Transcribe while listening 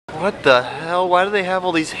What the hell? Why do they have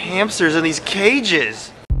all these hamsters in these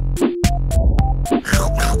cages?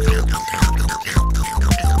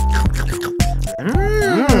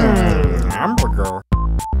 Hamburger.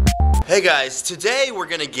 Hey guys, today we're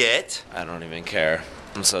gonna get... I don't even care.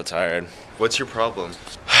 I'm so tired. What's your problem?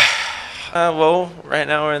 Well, right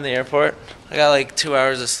now we're in the airport. I got like 2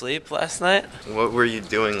 hours of sleep last night. What were you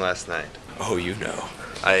doing last night? Oh, you know.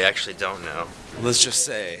 I actually don't know. Let's just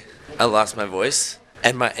say I lost my voice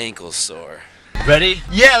and my ankle's sore. Ready?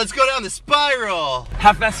 Yeah, let's go down the spiral!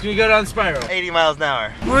 How fast can we go down the spiral? 80 miles an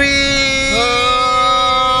hour. Whee!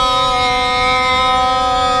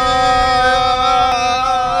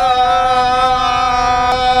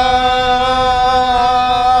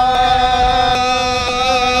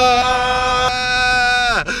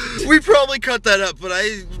 We probably cut that up, but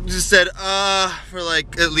I just said, for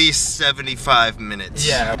like at least 75 minutes.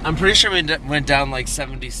 Yeah. I'm pretty sure we went down like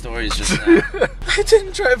 70 stories just now. I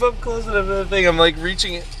didn't drive up close enough to the thing. I'm like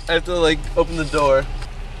reaching it. I have to like open the door.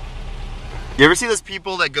 You ever see those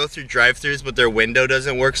people that go through drive-thrus but their window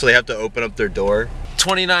doesn't work, so they have to open up their door?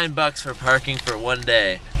 $29 for parking for 1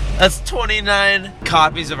 day. That's 29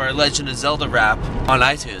 copies of our Legend of Zelda rap on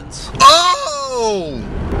iTunes. Oh!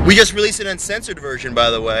 We just released an uncensored version, by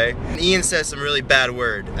the way. And Ian says some really bad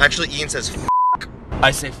word. Actually, Ian says f***.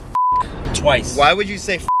 I say f twice. Why would you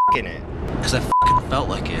say f*** in it? Because I f***ing felt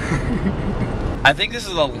like it. I think this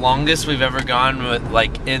is the longest we've ever gone with,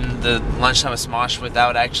 like, in the lunchtime of Smosh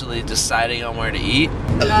without actually deciding on where to eat.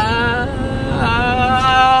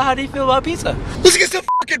 How do you feel about pizza? Let's get some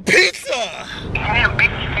f***ing pizza! Hey, a big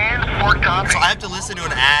stand, 4 coffee. So I have to listen to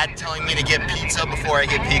an ad telling me to get pizza before I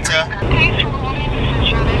get pizza? Thanks for holding. This is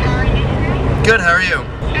Charlie. How are you? Good, how are you?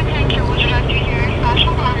 Good, thank you. Would you like to hear a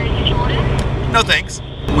special order? Did you order? No thanks.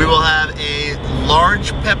 We will have a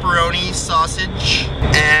large pepperoni sausage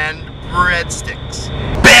and breadsticks.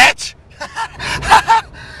 Bitch!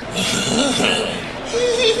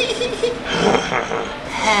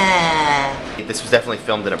 This was definitely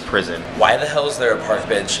filmed in a prison. Why the hell is there a park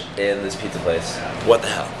bench in this pizza place? What the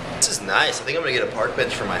hell? This is nice. I think I'm gonna get a park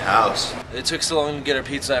bench for my house. It took so long to get our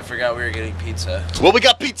pizza, I forgot we were getting pizza. Well, we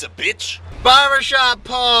got pizza, bitch! Barbershop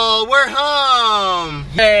Paul, we're home!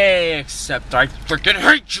 Hey, except I freaking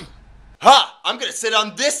hate you! Ha! I'm gonna sit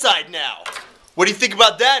on this side now! What do you think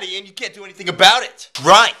about that, Ian? You can't do anything about it.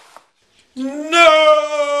 Right. No!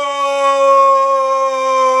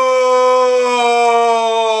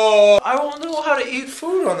 I won't know how to eat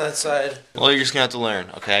food on that side. Well, you're just gonna have to learn,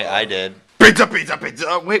 okay? I did. Pizza, pizza,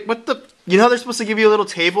 pizza! Wait, what the? You know how they're supposed to give you a little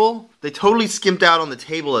table? They totally skimped out on the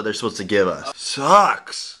table that they're supposed to give us.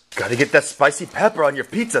 Sucks. Gotta get that spicy pepper on your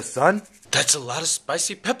pizza, son. That's a lot of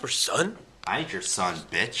spicy pepper, son. I ain't your son,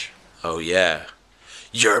 bitch. Oh yeah.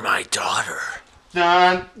 You're my daughter.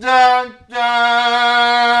 Dun, dun, dun.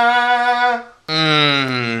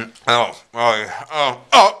 Mmm. Oh,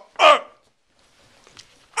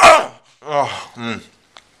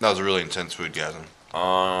 That was a really intense foodgasm.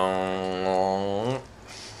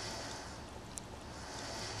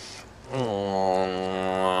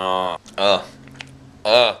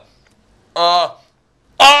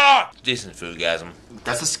 Decent foodgasm.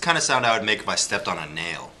 That's the kind of sound I would make if I stepped on a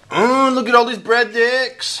nail. Oh, look at all these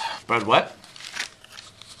breadsticks. Bread what?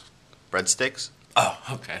 Breadsticks? Oh,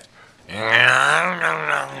 okay.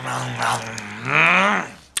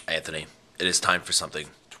 Anthony, it is time for something.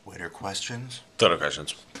 Twitter questions? Twitter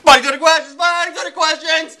questions. Buddy, Twitter questions! Buddy, Twitter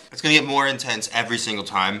questions! It's gonna get more intense every single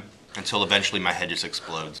time until eventually my head just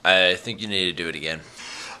explodes. I think you need to do it again.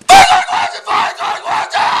 Twitter questions! Twitter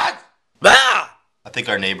questions! Ah! I think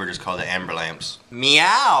our neighbor just called it amber lamps.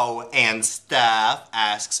 Meow and stuff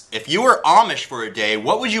asks, if you were Amish for a day,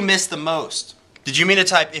 what would you miss the most? Did you mean to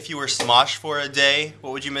type if you were Smosh for a day,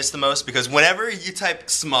 what would you miss the most? Because whenever you type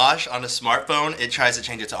Smosh on a smartphone, it tries to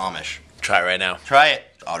change it to Amish. Try it right now. Try it.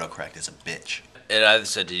 Autocorrect is a bitch. It either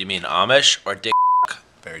said, did you mean Amish or dick?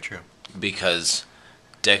 Very true. Because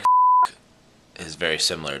dick is very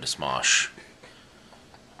similar to Smosh.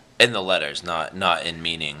 In the letters, not in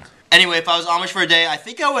meaning. Anyway, if I was Amish for a day, I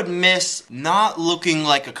think I would miss not looking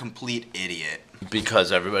like a complete idiot.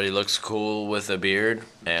 Because everybody looks cool with a beard,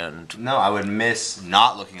 and... No, I would miss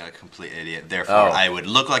not looking like a complete idiot. Therefore, I would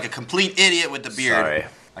look like a complete idiot with the beard. Sorry.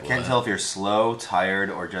 I can't tell if you're slow, tired,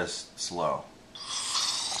 or just slow.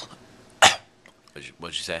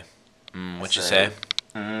 What'd you say? What you say?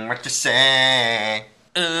 What you say?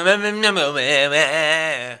 Yeah,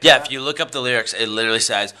 if you look up the lyrics, it literally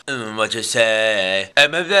says, what you say.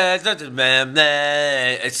 It's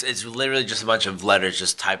literally just a bunch of letters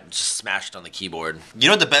just smashed on the keyboard. You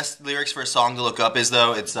know what the best lyrics for a song to look up is,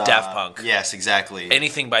 though? It's Daft Punk. Yes, exactly.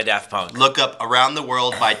 Anything by Daft Punk. Look up Around the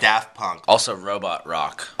World by Daft Punk. Also Robot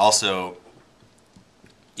Rock. Also,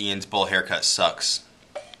 Ian's Bowl Haircut Sucks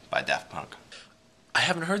by Daft Punk. I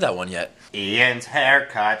haven't heard that one yet. Ian's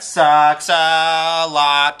haircut sucks a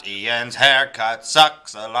lot. Ian's haircut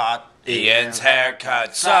sucks a lot. Ian's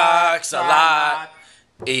haircut sucks a lot.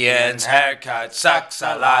 Ian's haircut sucks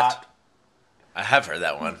a lot. I have heard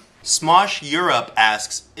that one. Smosh Europe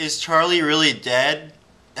asks, is Charlie really dead?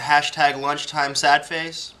 Hashtag lunchtime sad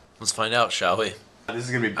face. Let's find out, shall we? This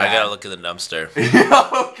is gonna be bad. I gotta look at the dumpster.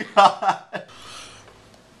 Oh, God.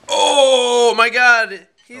 Oh, my God.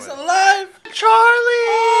 He's alive.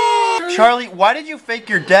 Charlie! Charlie, why did you fake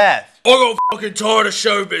your death? I got fucking tired of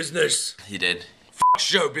show business. He did. Fuck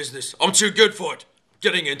show business. I'm too good for it.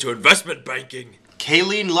 Getting into investment banking.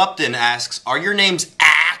 Kayleen Lupton asks, are your names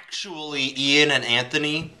actually Ian and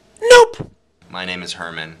Anthony? Nope. My name is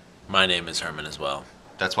Herman. My name is Herman as well.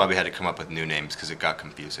 That's why we had to come up with new names, because it got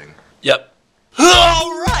confusing. Yep.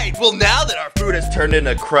 Alright, well now that our food has turned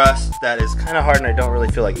into crust that is kind of hard and I don't really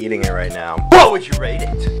feel like eating it right now, what would you rate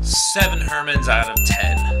it? 7 Hermans out of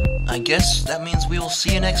 10. I guess that means we will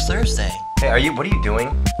see you next Thursday. Hey, what are you doing?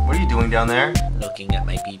 What are you doing down there? Looking at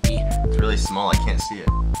my pee-pee. It's really small, I can't see it.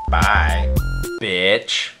 Bye.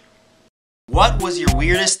 Bitch. What was your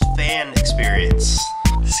weirdest fan experience?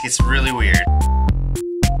 This gets really weird.